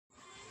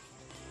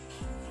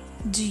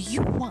Do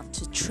you want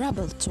to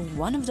travel to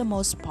one of the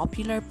most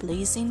popular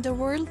places in the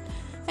world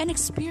and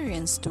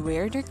experience the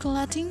weirder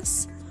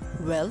clothings?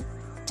 Well,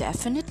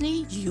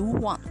 definitely you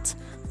want.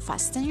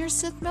 Fasten your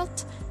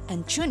seatbelt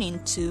and tune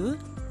in to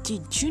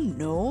Did You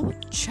Know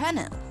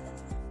channel.